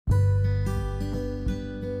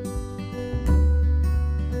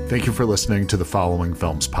Thank you for listening to the Following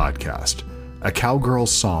Films podcast. A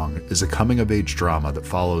Cowgirl's Song is a coming-of-age drama that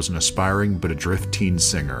follows an aspiring but adrift teen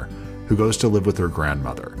singer who goes to live with her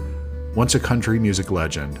grandmother. Once a country music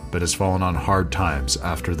legend, but has fallen on hard times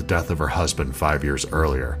after the death of her husband 5 years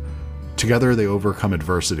earlier. Together, they overcome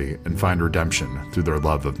adversity and find redemption through their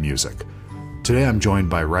love of music. Today, I'm joined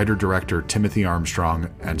by writer-director Timothy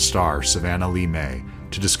Armstrong and star Savannah Lee May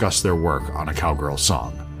to discuss their work on A Cowgirl's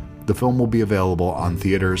Song. The film will be available in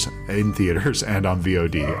theaters and on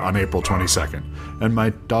VOD on April 22nd. And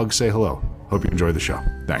my dogs say hello. Hope you enjoy the show.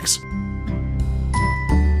 Thanks.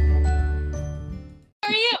 How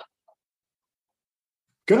are you?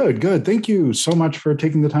 Good. Thank you so much for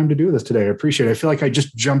taking the time to do this today. I appreciate it. I feel like I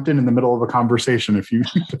just jumped in the middle of a conversation. If you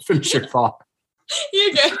need to finish your thought.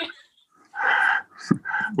 You're good.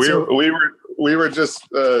 We were just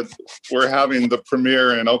we're having the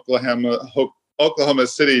premiere in Oklahoma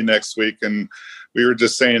City next week, and we were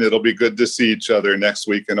just saying it'll be good to see each other next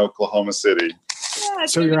week in Oklahoma City. Yeah,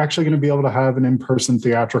 so you're actually going to be able to have an in-person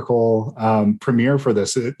theatrical premiere for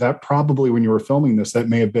this. That probably, when you were filming this, that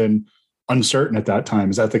may have been uncertain at that time.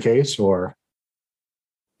 Is that the case, or?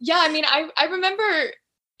 Yeah, I mean, I remember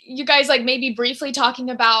you guys like maybe briefly talking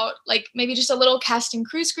about like maybe just a little cast and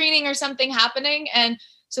crew screening or something happening, and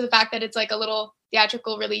so the fact that it's like a little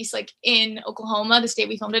theatrical release like in Oklahoma, the state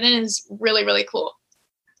we filmed it in, is really, really cool.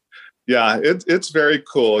 Yeah, it's very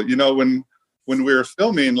cool. You know, when we were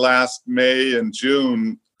filming last May and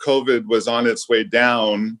June, COVID was on its way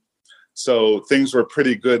down, so things were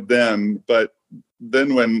pretty good then. But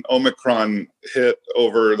then when Omicron hit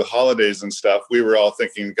over the holidays and stuff, we were all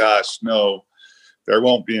thinking, gosh, no, there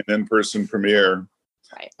won't be an in-person premiere.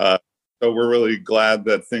 Right. So we're really glad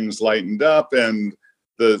that things lightened up, and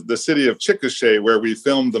the city of Chickasha, where we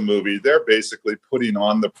filmed the movie, they're basically putting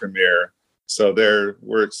on the premiere. So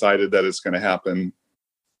we're excited that it's going to happen.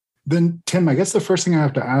 Then, Tim, I guess the first thing I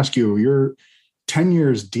have to ask you, you're 10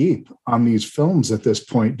 years deep on these films at this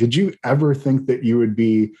point. Did you ever think that you would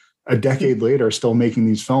be a decade later still making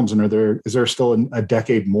these films? And is there still a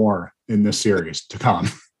decade more in this series to come?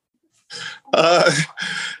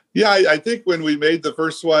 Yeah, I think when we made the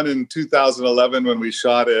first one in 2011, when we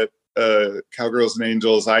shot it, Cowgirls and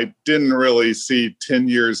Angels, I didn't really see 10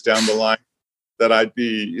 years down the line that I'd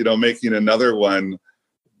be, making another one.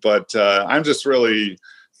 But I'm just really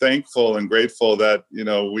thankful and grateful that,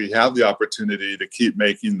 we have the opportunity to keep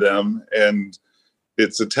making them. And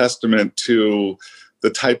it's a testament to the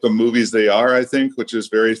type of movies they are, I think, which is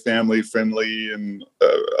very family friendly and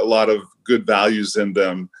a lot of good values in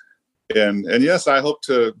them. And yes, I hope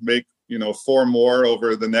to make, 4 more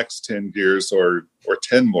over the next 10 years or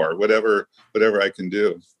 10 more, whatever I can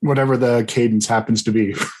do. Whatever the cadence happens to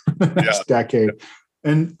be for the next decade.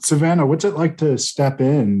 And Savannah, what's it like to step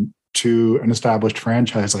in to an established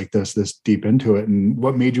franchise like this deep into it? And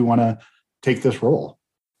what made you want to take this role?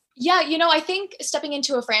 Yeah, I think stepping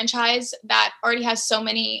into a franchise that already has so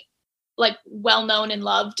many like well-known and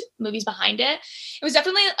loved movies behind it was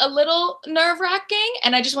definitely a little nerve-wracking.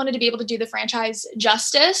 And I just wanted to be able to do the franchise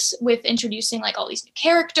justice with introducing like all these new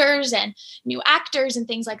characters and new actors and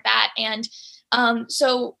things like that. And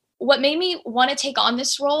so what made me want to take on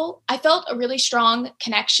this role, I felt a really strong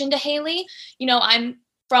connection to Haley. I'm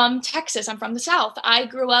from Texas. I'm from the South. I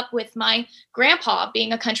grew up with my grandpa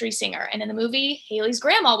being a country singer. And in the movie, Haley's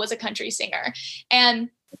grandma was a country singer. And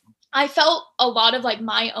I felt a lot of like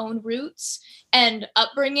my own roots and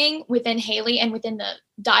upbringing within Haley and within the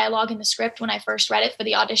dialogue in the script when I first read it for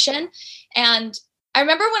the audition. And I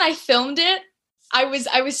remember when I filmed it, I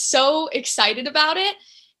was so excited about it.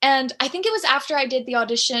 And I think it was after I did the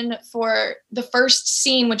audition for the first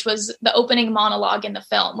scene, which was the opening monologue in the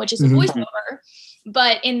film, which is a voiceover.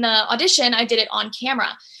 But in the audition, I did it on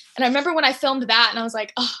camera. And I remember when I filmed that and I was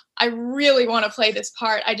like, oh, I really want to play this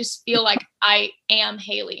part. I just feel like I am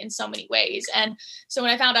Haley in so many ways. And so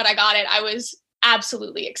when I found out I got it, I was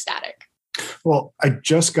absolutely ecstatic. Well, I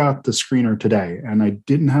just got the screener today and I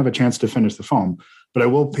didn't have a chance to finish the film, but I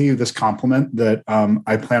will pay you this compliment that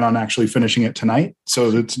I plan on actually finishing it tonight.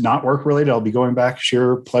 So it's not work related. I'll be going back,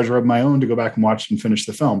 sheer pleasure of my own, to go back and watch and finish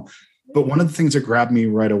the film. But one of the things that grabbed me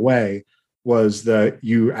right away was that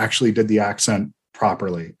you actually did the accent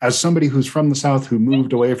properly. As somebody who's from the South, who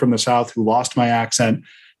moved away from the South, who lost my accent,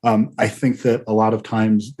 I think that a lot of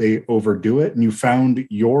times they overdo it, and you found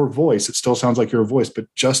your voice. It still sounds like your voice, but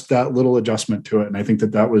just that little adjustment to it. And I think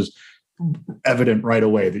that was evident right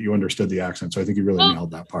away that you understood the accent. So I think you really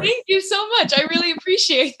nailed that part. Thank you so much. I really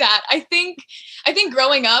appreciate that. I think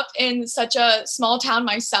growing up in such a small town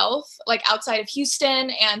myself, like outside of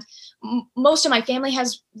Houston, and most of my family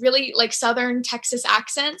has really like Southern Texas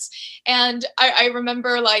accents. And I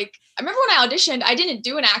remember when I auditioned, I didn't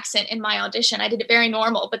do an accent in my audition. I did it very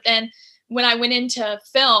normal. But then when I went into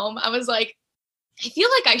film, I was like, I feel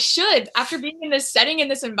like I should, after being in this setting, in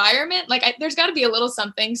this environment, there's got to be a little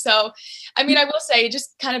something. So, I mean, I will say it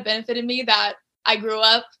just kind of benefited me that I grew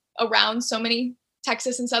up around so many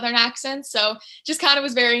Texas and Southern accents. So just kind of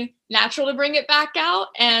was very natural to bring it back out.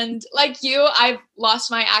 And like you, I've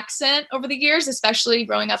lost my accent over the years, especially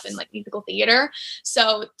growing up in like musical theater.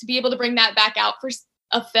 So to be able to bring that back out for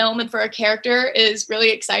a film and for a character is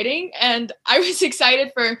really exciting. And I was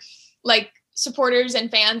excited for like supporters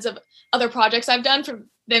and fans of other projects I've done for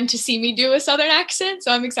them to see me do a Southern accent.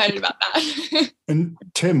 So I'm excited about that. And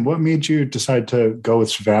Tim, what made you decide to go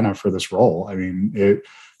with Savannah for this role? I mean,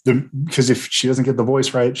 because if she doesn't get the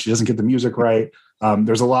voice right, she doesn't get the music right.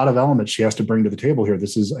 There's a lot of elements she has to bring to the table here.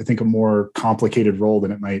 This is, I think, a more complicated role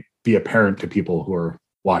than it might be apparent to people who are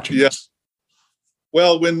watching. Yeah. This.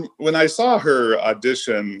 Well, when I saw her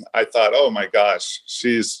audition, I thought, oh my gosh,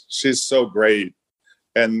 she's so great.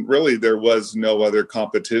 And really, there was no other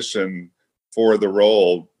competition for the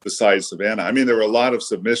role besides Savannah. I mean, there were a lot of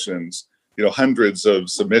submissions, hundreds of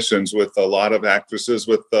submissions with a lot of actresses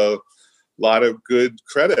with a lot of good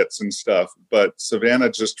credits and stuff. But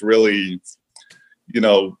Savannah just really,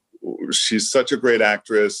 she's such a great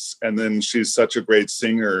actress. And then she's such a great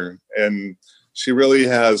singer. And she really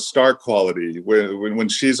has star quality. When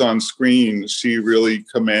she's on screen, she really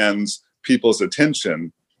commands people's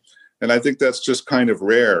attention. And I think that's just kind of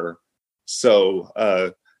rare. So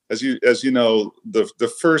as you know,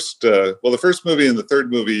 the first movie and the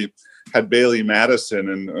third movie had Bailey Madison,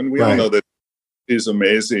 and we all know that she's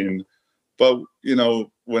amazing. But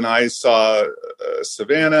when I saw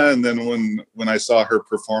Savannah, and then when I saw her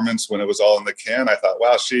performance when it was all in the can, I thought,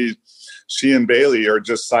 wow, she and Bailey are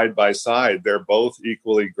just side by side. They're both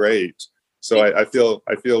equally great. So I feel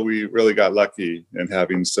we really got lucky in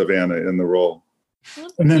having Savannah in the role.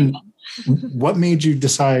 And then what made you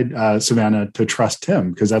decide, Savannah, to trust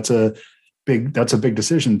Tim? Because that's a big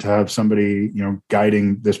decision to have somebody,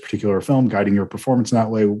 guiding this particular film, guiding your performance in that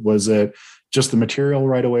way. Was it just the material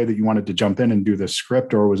right away that you wanted to jump in and do the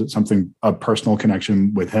script, or was it a personal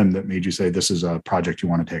connection with him that made you say this is a project you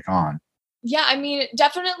want to take on? Yeah, I mean,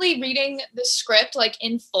 definitely reading the script like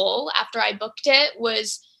in full after I booked it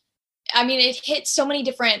it hit so many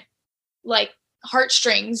different like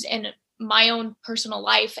heartstrings in my own personal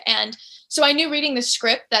life. And so I knew reading the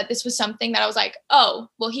script that this was something that I was like, oh,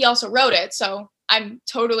 well, he also wrote it. So I'm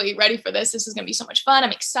totally ready for this. This is going to be so much fun.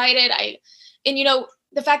 I'm excited.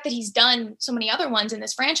 The fact that he's done so many other ones in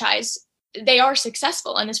this franchise, they are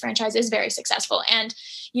successful, and this franchise is very successful. And,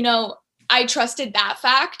 I trusted that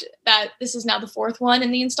fact that this is now the fourth one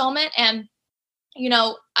in the installment. And,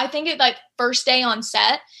 I think it like first day on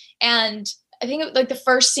set, and I think like the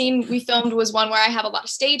first scene we filmed was one where I have a lot of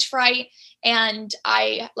stage fright, and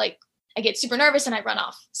I get super nervous and I run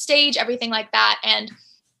off stage, everything like that. And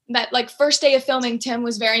that like first day of filming, Tim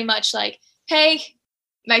was very much like, hey,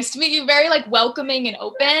 nice to meet you. Very like welcoming and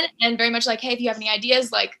open, and very much like, hey, if you have any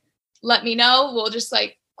ideas, like let me know. We'll just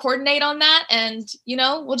like coordinate on that, and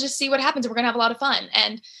we'll just see what happens. We're gonna have a lot of fun.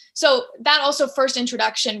 And so that also first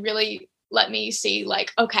introduction really let me see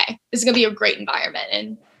like, okay, this is gonna be a great environment.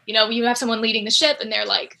 And you have someone leading the ship and they're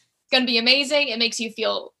like, it's going to be amazing. It makes you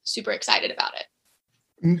feel super excited about it.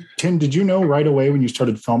 Tim, did you know right away when you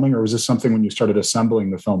started filming, or was this something when you started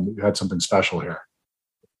assembling the film that you had something special here?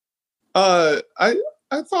 I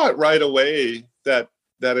thought right away that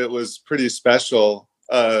it was pretty special.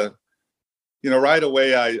 Right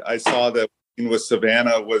away I saw that with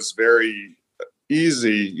Savannah was very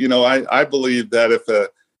easy. I believe that if a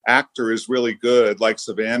actor is really good like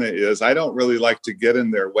Savannah is, I don't really like to get in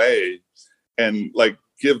their way and like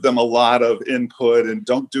give them a lot of input and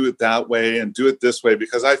don't do it that way and do it this way,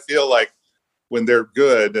 because I feel like when they're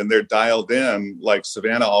good and they're dialed in like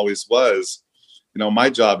Savannah always was, my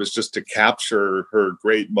job is just to capture her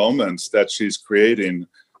great moments that she's creating.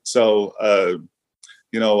 So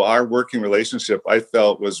our working relationship I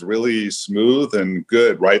felt was really smooth and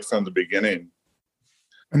good right from the beginning.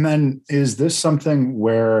 And then is this something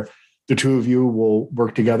where the two of you will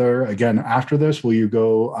work together again after this? Will you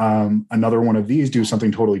go another one of these, do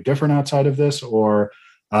something totally different outside of this? Or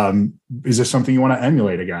is this something you want to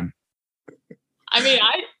emulate again? I mean,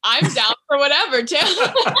 I'm down for whatever, Tim.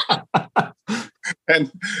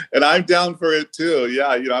 and I'm down for it too. Yeah,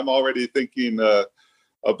 I'm already thinking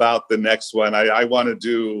about the next one. I want to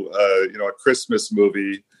do a Christmas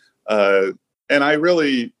movie. And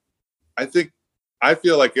I think I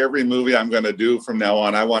feel like every movie I'm going to do from now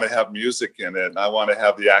on, I want to have music in it. And I want to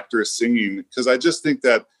have the actors singing, because I just think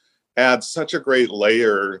that adds such a great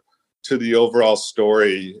layer to the overall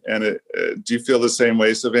story. And do you feel the same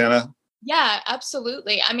way, Savannah? Yeah,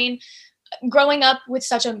 absolutely. I mean, growing up with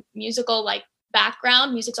such a musical like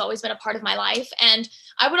background, music's always been a part of my life. And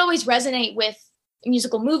I would always resonate with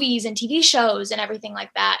musical movies and TV shows and everything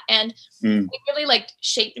like that. And it really like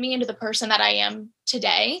shaped me into the person that I am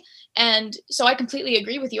today. And so I completely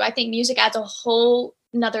agree with you. I think music adds a whole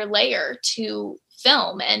another layer to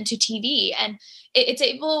film and to TV. And it's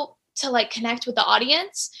able to like connect with the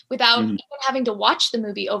audience without even having to watch the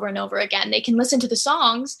movie over and over again. They can listen to the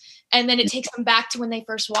songs and then it takes them back to when they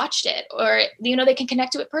first watched it, or, you know, they can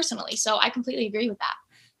connect to it personally. So I completely agree with that.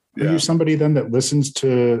 Yeah. Are you somebody then that listens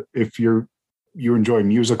to, if you enjoy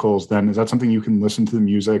musicals, then is that something you can listen to the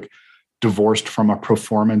music divorced from a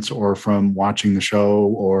performance or from watching the show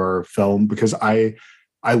or film? Because I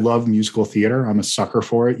love musical theater. I'm a sucker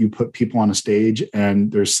for it. You put people on a stage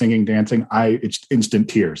and there's singing, dancing. It's instant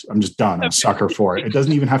tears. I'm just done. I'm a sucker for it. It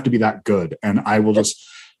doesn't even have to be that good. And I will just,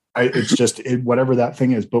 whatever that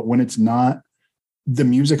thing is. But when it's not, the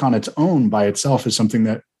music on its own by itself is something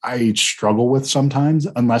that I struggle with sometimes,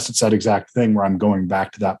 unless it's that exact thing where I'm going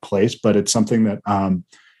back to that place. But it's something that,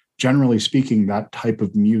 generally speaking, that type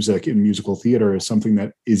of music in musical theater is something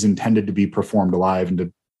that is intended to be performed live and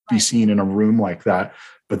to be seen in a room like that.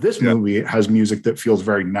 But this movie has music that feels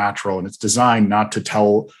very natural, and it's designed not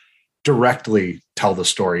to directly tell the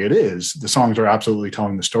story. The songs are absolutely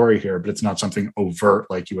telling the story here, but it's not something overt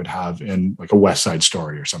like you would have in like a West Side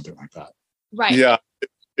Story or something like that. Right. Yeah.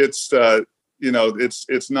 It's,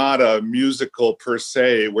 it's not a musical per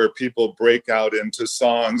se where people break out into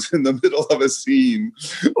songs in the middle of a scene,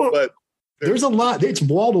 but there's a lot. It's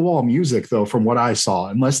wall-to-wall music, though, from what I saw,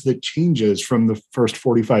 unless it changes from the first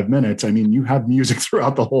 45 minutes. I mean, you have music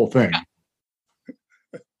throughout the whole thing.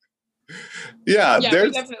 Yeah,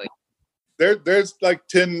 there's like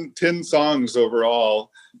 10 songs overall.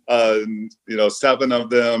 7 of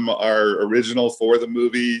them are original for the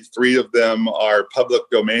movie. 3 of them are public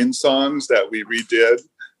domain songs that we redid.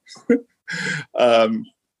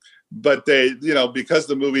 But they, because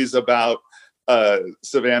the movie's about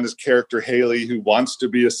Savannah's character, Haley, who wants to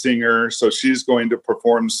be a singer. So she's going to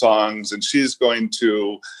perform songs, and she's going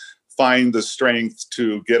to find the strength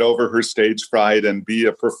to get over her stage fright and be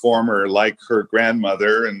a performer like her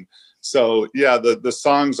grandmother. And so, yeah, the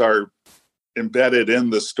songs are embedded in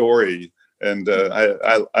the story. And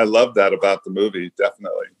I love that about the movie,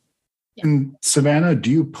 definitely. And Savannah, do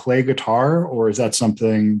you play guitar, or is that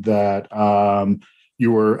something that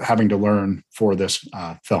you were having to learn for this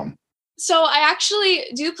film? So I actually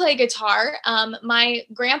do play guitar. My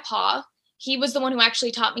grandpa, he was the one who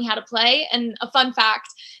actually taught me how to play. And a fun fact,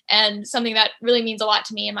 and something that really means a lot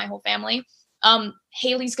to me and my whole family,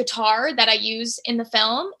 Haley's guitar that I use in the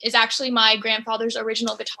film is actually my grandfather's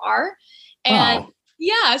original guitar. And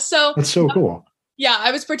yeah, so that's so cool. Yeah,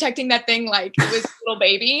 I was protecting that thing like it was a little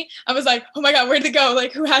baby. I was like, oh my God, where'd it go?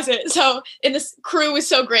 Like, who has it? So, and this crew was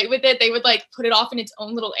so great with it. They would like put it off in its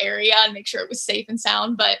own little area and make sure it was safe and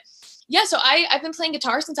sound. But yeah, so I've been playing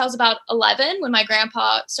guitar since I was about 11 when my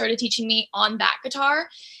grandpa started teaching me on that guitar.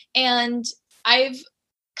 And I've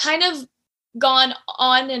kind of gone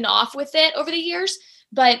on and off with it over the years.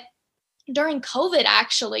 But during COVID,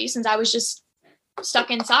 actually, since I was just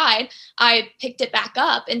stuck inside, I picked it back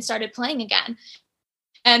up and started playing again.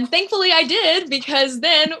 And thankfully I did, because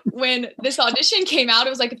then when this audition came out,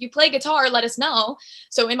 it was like, if you play guitar, let us know.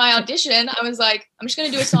 So in my audition, I was like, I'm just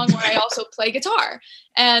going to do a song where I also play guitar.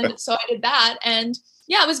 And so I did that. And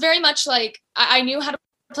yeah, it was very much like I knew how to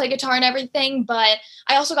play guitar and everything, but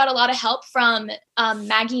I also got a lot of help from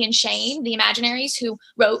Maggie and Shane, the Imaginaries, who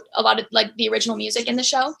wrote a lot of like the original music in the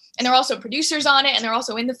show. And they're also producers on it, and they're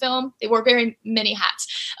also in the film. They wore very many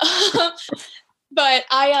hats. But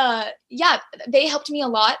they helped me a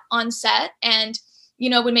lot on set, and,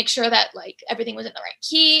 would make sure that like everything was in the right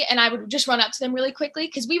key. And I would just run up to them really quickly,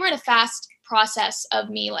 because we were in a fast process of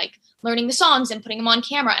me like learning the songs and putting them on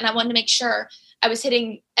camera. And I wanted to make sure I was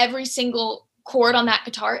hitting every single chord on that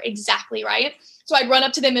guitar exactly right. So I'd run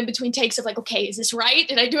up to them in between takes of like, okay, is this right?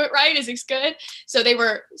 Did I do it right? Is this good? So they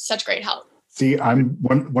were such great help. See, I'm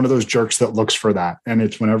one of those jerks that looks for that. And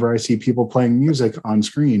it's whenever I see people playing music on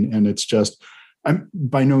screen, and it's just, I'm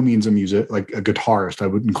by no means a guitarist. I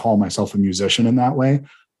wouldn't call myself a musician in that way,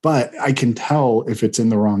 but I can tell if it's in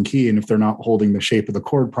the wrong key and if they're not holding the shape of the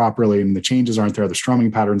chord properly and the changes aren't there, the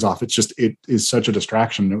strumming patterns off. It is such a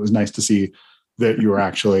distraction. It was nice to see that you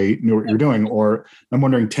actually knew what you're doing. Or I'm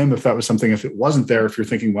wondering, Tim, if that was something, if it wasn't there, if you're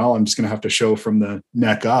thinking, well, I'm just going to have to show from the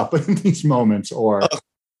neck up in these moments, or.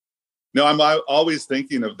 No, I'm always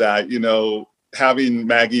thinking of that, having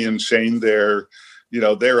Maggie and Shane there,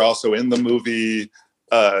 they're also in the movie.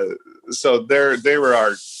 So they were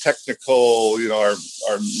our technical, our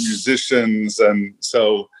musicians. And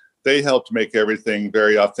so they helped make everything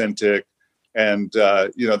very authentic. And,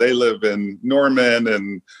 they live in Norman,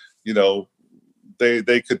 and,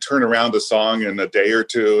 they could turn around a song in a day or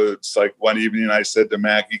two. It's like one evening I said to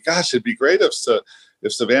Maggie, gosh, it'd be great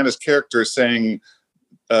if Savannah's character sang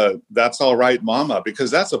That's All Right, Mama,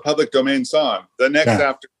 because that's a public domain song. The next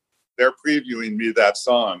after they're previewing me that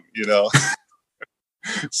song,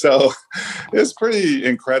 So it's pretty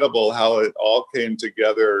incredible how it all came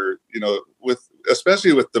together,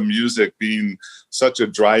 especially with the music being such a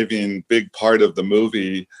driving big part of the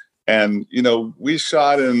movie. And, we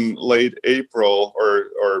shot in late April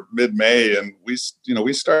or mid-May, and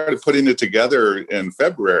we started putting it together in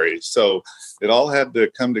February. So it all had to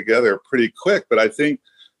come together pretty quick. But I think,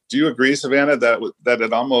 do you agree, Savannah, that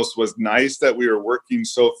it almost was nice that we were working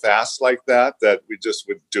so fast like that we just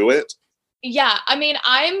would do it? Yeah. I mean,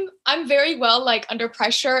 I'm very well like under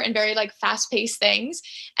pressure and very like fast paced things.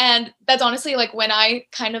 And that's honestly like when I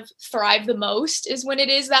kind of thrive the most, is when it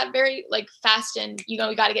is that very like fast and, we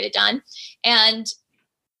got to get it done. And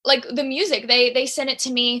like the music, they sent it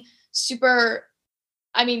to me super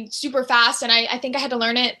fast. And I think I had to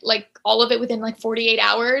learn it, like all of it within like 48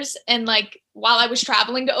 hours. And like while I was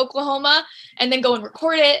traveling to Oklahoma, and then go and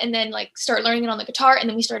record it, and then like start learning it on the guitar. And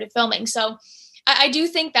then we started filming. So I do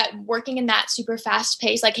think that working in that super fast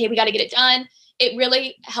pace, like, hey, we got to get it done, it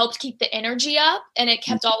really helped keep the energy up. And it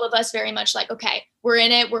kept all of us very much like, okay, we're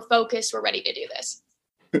in it, we're focused, we're ready to do this.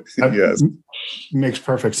 Yes. Makes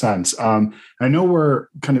perfect sense. I know we're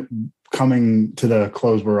kind of coming to the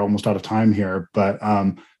close. We're almost out of time here, but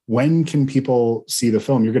when can people see the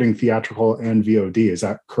film? You're getting theatrical and VOD. Is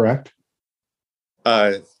that correct?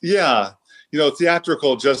 Yeah.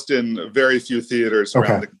 Theatrical just in very few theaters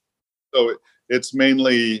around so it's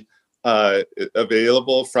mainly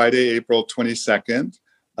available Friday, April 22nd,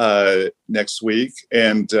 next week.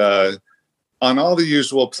 And on all the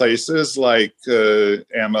usual places like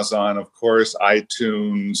Amazon, of course,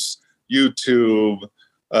 iTunes, YouTube.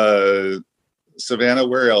 Savannah,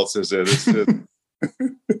 where else is it?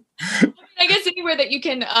 I guess anywhere that you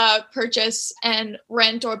can purchase and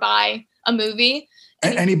rent or buy a movie.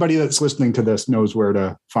 Anybody that's listening to this knows where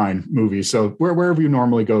to find movies. So wherever you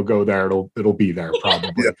normally go there, it'll be there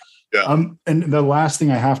probably. Yeah. And the last thing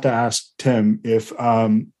I have to ask Tim, if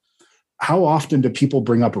how often do people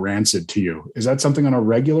bring up Rancid to you? Is that something on a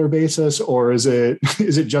regular basis, or is it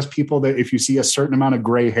just people that if you see a certain amount of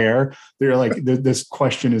gray hair, they're like, this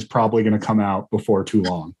question is probably going to come out before too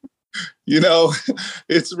long?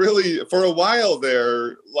 It's really, for a while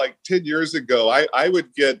there, like 10 years ago, I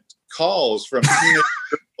would get calls from teenage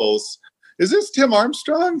girls. Is this Tim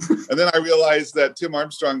Armstrong? And then I realized that Tim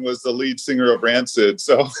Armstrong was the lead singer of Rancid.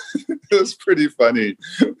 So it was pretty funny.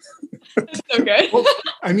 That's so good. Well,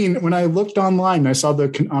 I mean, when I looked online, I saw on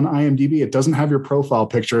IMDb, it doesn't have your profile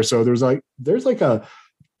picture. So there's like a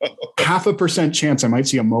 0.5% chance I might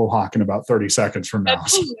see a mohawk in about 30 seconds from now.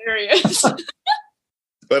 That's hilarious.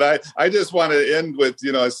 But I just want to end with,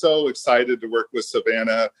 I'm so excited to work with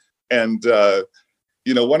Savannah. And,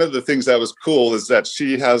 one of the things that was cool is that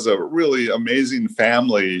she has a really amazing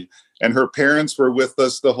family, and her parents were with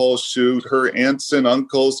us the whole shoot. Her aunts and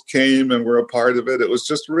uncles came and were a part of it. It was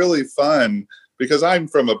just really fun because I'm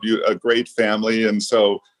from a great family. And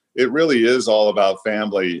so it really is all about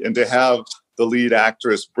family. And to have the lead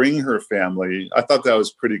actress bring her family, I thought that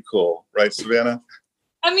was pretty cool. Right, Savannah?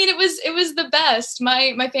 I mean, it was the best.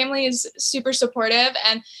 My family is super supportive,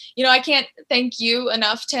 and I can't thank you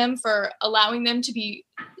enough, Tim, for allowing them to be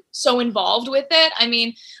so involved with it. I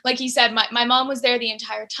mean, like he said, my mom was there the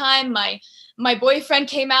entire time. My boyfriend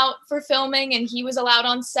came out for filming, and he was allowed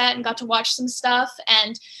on set and got to watch some stuff.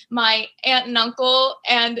 And my aunt and uncle,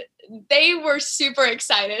 and they were super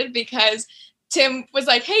excited because Tim was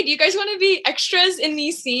like, hey, do you guys want to be extras in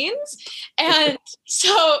these scenes? And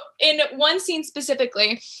so in one scene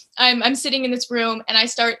specifically, I'm sitting in this room and I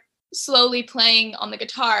start slowly playing on the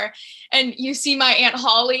guitar, and you see my Aunt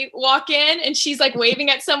Holly walk in and she's like waving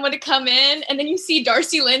at someone to come in. And then you see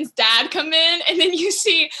Darcy Lynn's dad come in, and then you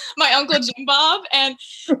see my Uncle Jim Bob. And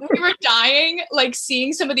we were dying, like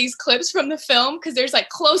seeing some of these clips from the film, because there's like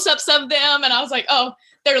close-ups of them. And I was like, oh,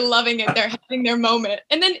 they're loving it. They're having their moment.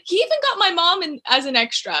 And then he even got my mom in as an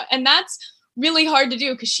extra. And that's really hard to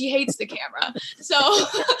do because she hates the camera. So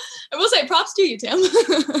I will say props to you, Tim.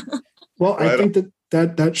 Well, I think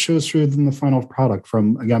that shows through in the final product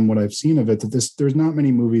from, again, what I've seen of it, that there's not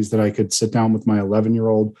many movies that I could sit down with my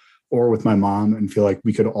 11-year-old or with my mom and feel like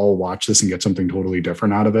we could all watch this and get something totally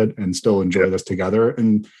different out of it and still enjoy this together.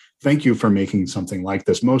 And thank you for making something like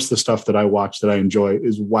this. Most of the stuff that I watch that I enjoy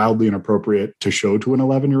is wildly inappropriate to show to an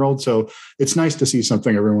 11-year-old. So it's nice to see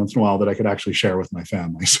something every once in a while that I could actually share with my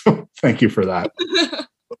family. So thank you for that.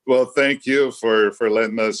 Well, thank you for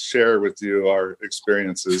letting us share with you our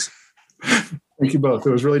experiences. Thank you both.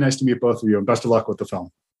 It was really nice to meet both of you, and best of luck with the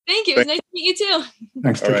film. Thank you. It was nice to meet you too.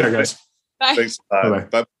 Thanks. Take care, guys. Bye. Thanks. Bye-bye.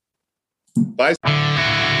 Bye. Bye.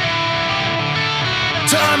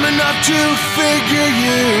 Time enough to figure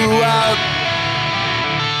you out.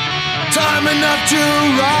 Time enough to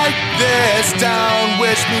write this down.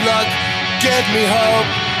 Wish me luck, give me hope.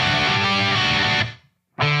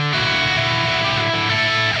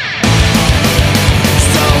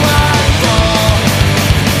 So I fall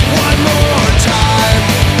one more time,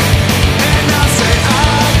 and I'll say I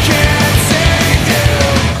can't save you.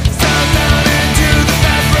 Fell down into the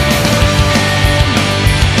bathroom,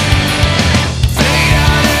 fade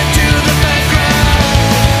out into the background.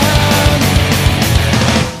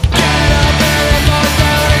 Get up and fall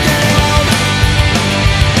down again.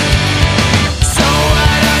 So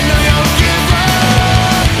I know you'll give up.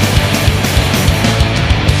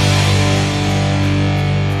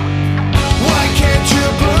 Why can't you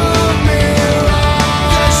prove me wrong?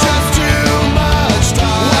 There's just too much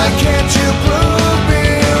time. Why can't you prove me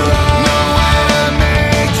wrong? No way to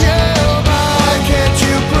make you mine. Why can't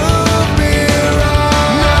you prove me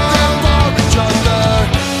wrong? Nothing for each other.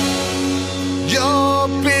 You'll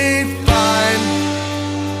be fine.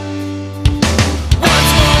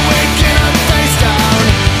 Once more waking up face down.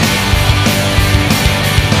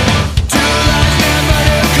 Two lives never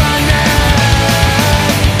to connect.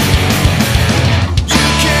 You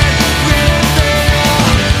can't live there.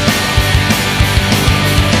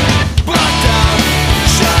 Blocked out,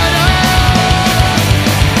 shut up.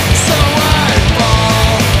 So I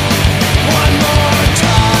fall one more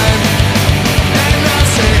time, and I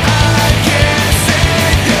say I can't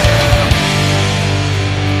save you.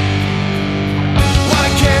 Why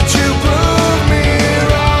can't you prove me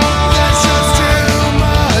wrong? There's just too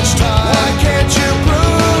much time. Why can't you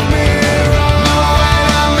prove me wrong? No way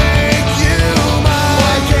to make you mine.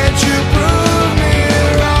 Why can't you prove me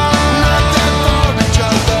wrong? Nothing for each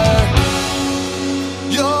other.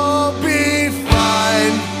 You'll be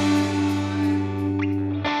fine.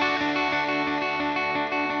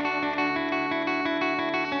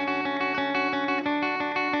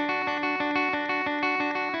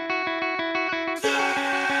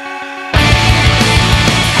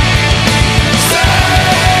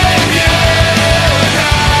 Save you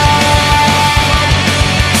now.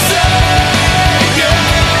 Save you.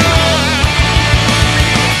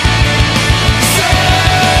 Save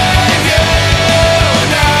you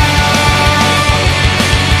now.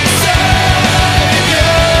 Save you.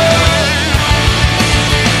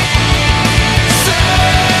 Save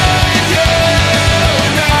you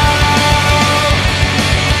now.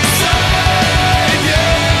 Save you.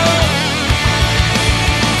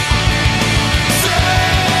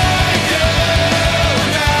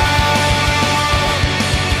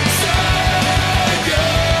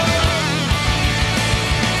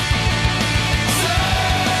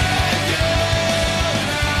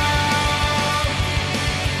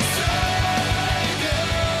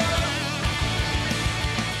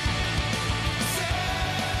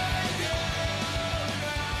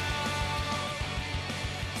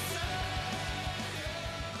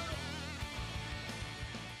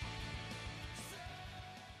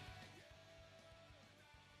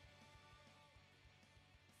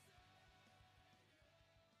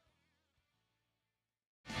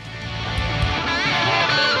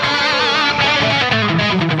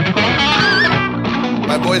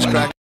 My voice cracked.